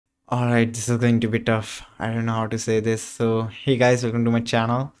Alright, this is going to be tough. I don't know how to say this. So, hey guys, welcome to my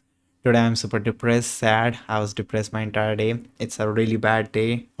channel. Today I'm super depressed, sad. I was depressed my entire day. It's a really bad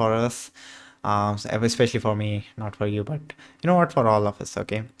day for us, especially for me, not for you, but you know what, for all of us,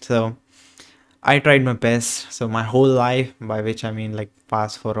 okay? So, I tried my best. So, my whole life, by which I mean like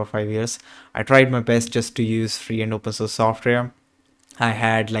past 4 or 5 years, I tried my best just to use free and open source software. I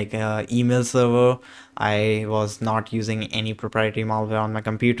had like a email server. I was not using any proprietary malware on my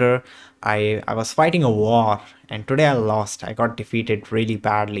computer. I was fighting a war, and today I lost. I got defeated really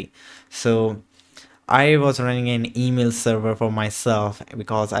badly. So I was running an email server for myself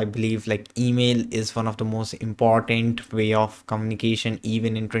because I believe like email is one of the most important way of communication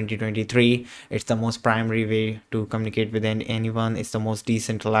even in 2023. It's the most primary way to communicate with anyone. It's the most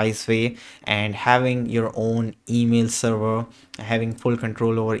decentralized way, and having your own email server, having full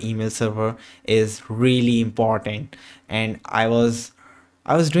control over email server is really important. And I was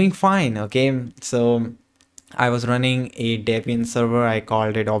doing fine, okay? So I was running a Debian server. I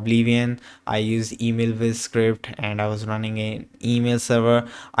called it Oblivion. I used email with script and I was running an email server.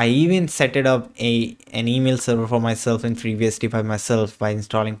 I even set it up an email server for myself in FreeBSD by myself by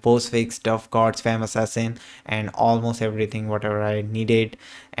installing postfix, dovecot, spam assassin, and almost everything whatever I needed.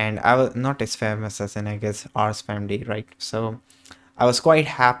 And I was not a spam assassin, I guess, or spamd, right? So I was quite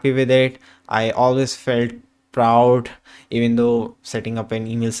happy with it. I always felt proud, even though setting up an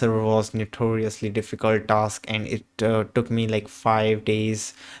email server was notoriously difficult task, and it took me like 5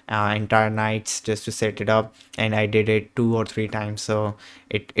 days, entire nights just to set it up, and I did it 2 or 3 times. So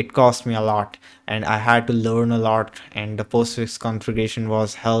it cost me a lot, and I had to learn a lot, and the postfix configuration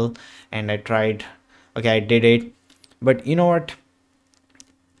was hell, and I tried. Okay, I did it, but you know what?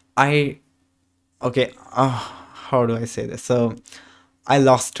 I okay. How do I say this? So I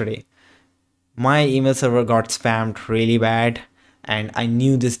lost today. My email server got spammed really bad, and I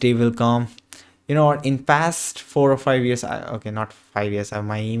knew this day will come. You know what, in past 4 or 5 years, okay, not 5 years,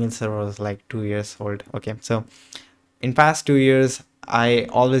 my email server was like 2 years old. Okay, so in past 2 years I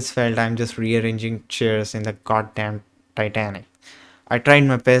always felt I'm just rearranging chairs in the goddamn Titanic. I tried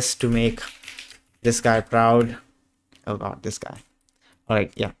my best to make this guy proud. Oh god, this guy. All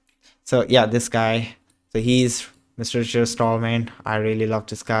right, yeah. So yeah, this guy, so he's Mr. Richard Stallman. I really love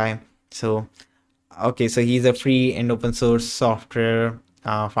this guy. So okay, so he's a free and open source software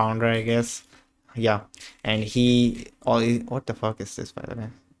founder, I guess. Yeah, and he all what the fuck is this, by the way?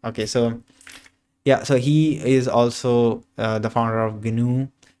 Okay, so yeah, so he is also the founder of GNU,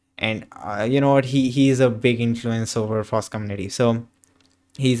 and you know what, he is a big influence over FOSS community. So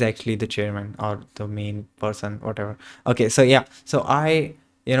he's actually the chairman or the main person, whatever. Okay, so yeah, so I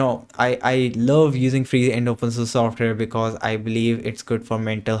love using free and open source software because I believe it's good for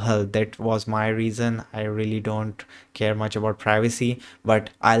mental health. That was my reason. I really don't care much about privacy,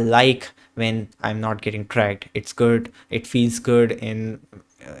 but I like when I'm not getting tracked. It's good, it feels good in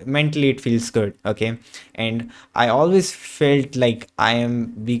mentally, it feels good. Okay, and I always felt like I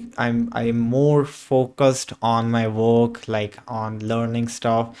am more focused on my work, like on learning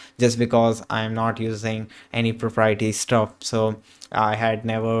stuff, just because I'm not using any proprietary stuff. So I had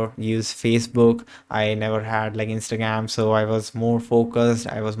never used Facebook, I never had like Instagram, so I was more focused,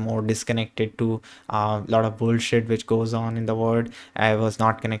 I was more disconnected to a lot of bullshit which goes on in the world. I was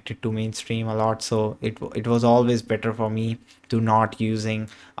not connected to mainstream a lot, so it was always better for me to not using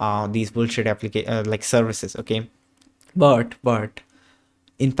these bullshit like services. Okay, but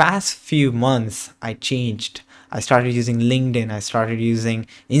in past few months I changed. I started using LinkedIn, I started using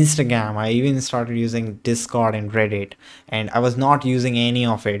Instagram, I even started using Discord and Reddit, and I was not using any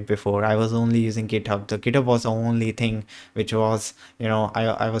of it before. I was only using GitHub. The GitHub was the only thing which was,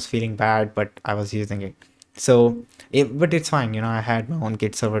 I was feeling bad, but I was using it. So but it's fine, I had my own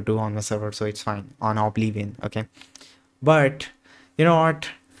Git server too on my server, so it's fine on Oblivion. Okay, but you know what,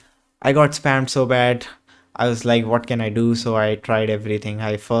 I got spammed so bad. I was like, what can I do? So I tried everything.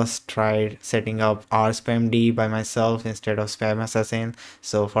 I first tried setting up rspamd by myself instead of spam assassin.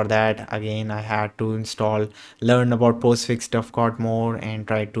 So for that, again, I had to learn about postfix dovecot more and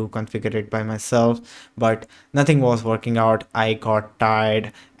try to configure it by myself. But nothing was working out. I got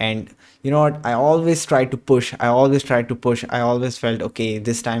tired, and you know what? I always tried to push. I always tried to push. I always felt, okay,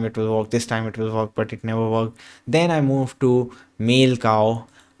 this time it will work. This time it will work, but it never worked. Then I moved to Mailcow.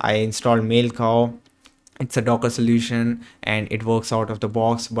 I installed Mailcow. It's a Docker solution and it works out of the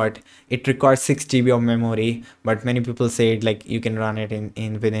box, but it requires 6 GB of memory. But many people say like you can run it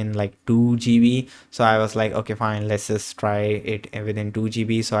in within like 2 GB. So I was like, okay, fine, let's just try it within 2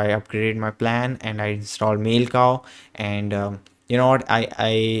 GB. So I upgraded my plan and I installed Mailcow, and you know what,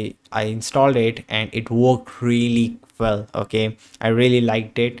 I installed it and it worked really well. Okay, I really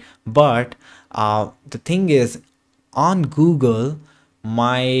liked it, but the thing is, on Google,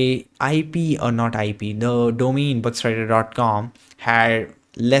 my IP, or not IP, the domain bookswriter.com had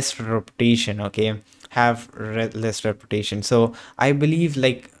less reputation. Okay, have less reputation. So I believe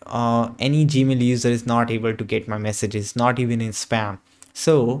like any Gmail user is not able to get my messages, not even in spam.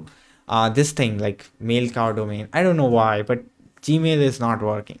 So this thing like mail cow domain, I don't know why, but Gmail is not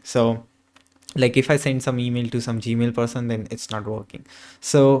working. So like if I send some email to some Gmail person, then it's not working.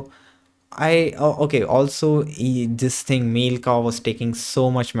 So okay, also this thing mail cow was taking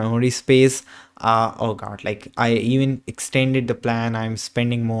so much memory space. Oh god, like I even extended the plan, I'm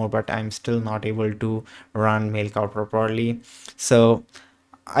spending more, but I'm still not able to run mail cow properly. So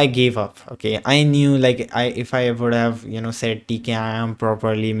I gave up. Okay, I knew like I if I would have said TKIM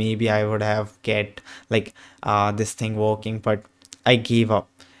properly, maybe I would have get like this thing working, but I gave up.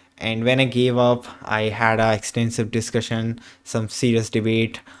 And when I gave up, I had a extensive discussion, some serious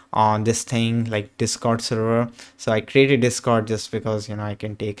debate on this thing like Discord server. So I created Discord just because I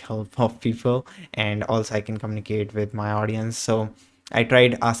can take help of people, and also I can communicate with my audience. So I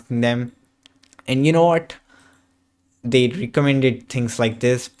tried asking them, and you know what, they recommended things like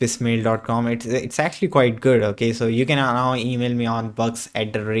this bismail.com. It's actually quite good. Okay, so you can now email me on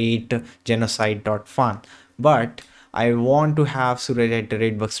bugs@genocide.fun, but I want to have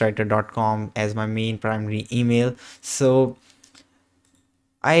suraj@bugswriter.com as my main primary email. So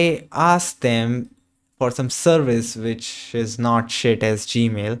I asked them for some service which is not shit as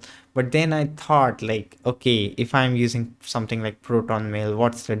Gmail. But then I thought like, okay, if I'm using something like Proton Mail,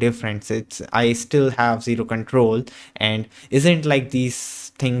 what's the difference? It's I still have zero control, and isn't like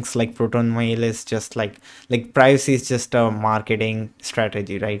these things like Proton Mail is just like privacy is just a marketing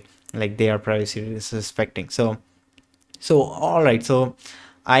strategy, right? Like they are privacy respecting. So all right, so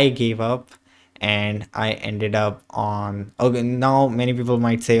I gave up, and I ended up on, okay, now many people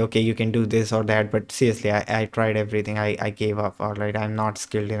might say, okay, you can do this or that, but seriously, I tried everything. I gave up. All right, I'm not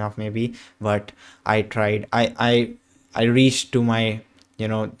skilled enough maybe, but I tried. I reached to my,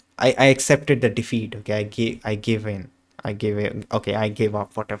 I accepted the defeat. Okay, I gave in. I gave in. Okay, I gave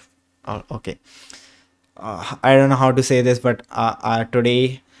up. Whatever. Okay. I don't know how to say this, but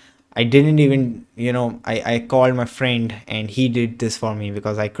today I didn't even, I called my friend and he did this for me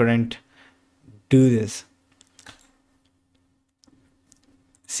because I couldn't do this.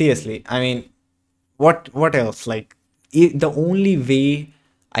 Seriously, I mean, what else? Like, the only way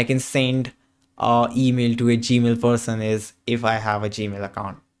I can send a email to a Gmail person is if I have a Gmail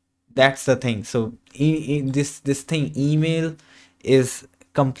account. That's the thing. So this thing email is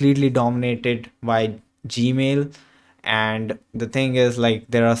completely dominated by Gmail, and the thing is like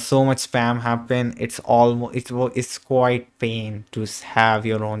there are so much spam happen. It's almost it's quite pain to have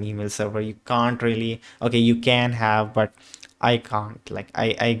your own email server. You can't really, okay, you can have, but I can't. Like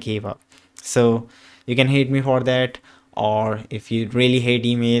I gave up. So you can hate me for that, or if you really hate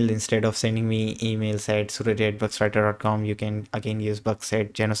email, instead of sending me emails at suraj@bugswriter.com, you can again use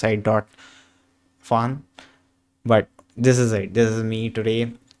bugs@genocide.fun. But this is it. This is me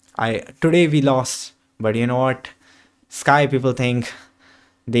today. Today we lost, but you know what? Sky people think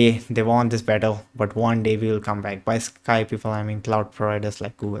they want this battle, but one day we will come back. By Sky people, I mean cloud providers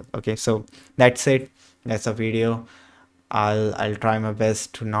like Google. Okay, so that's it. That's a video. I'll try my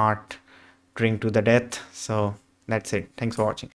best to not drink to the death. So that's it. Thanks for watching.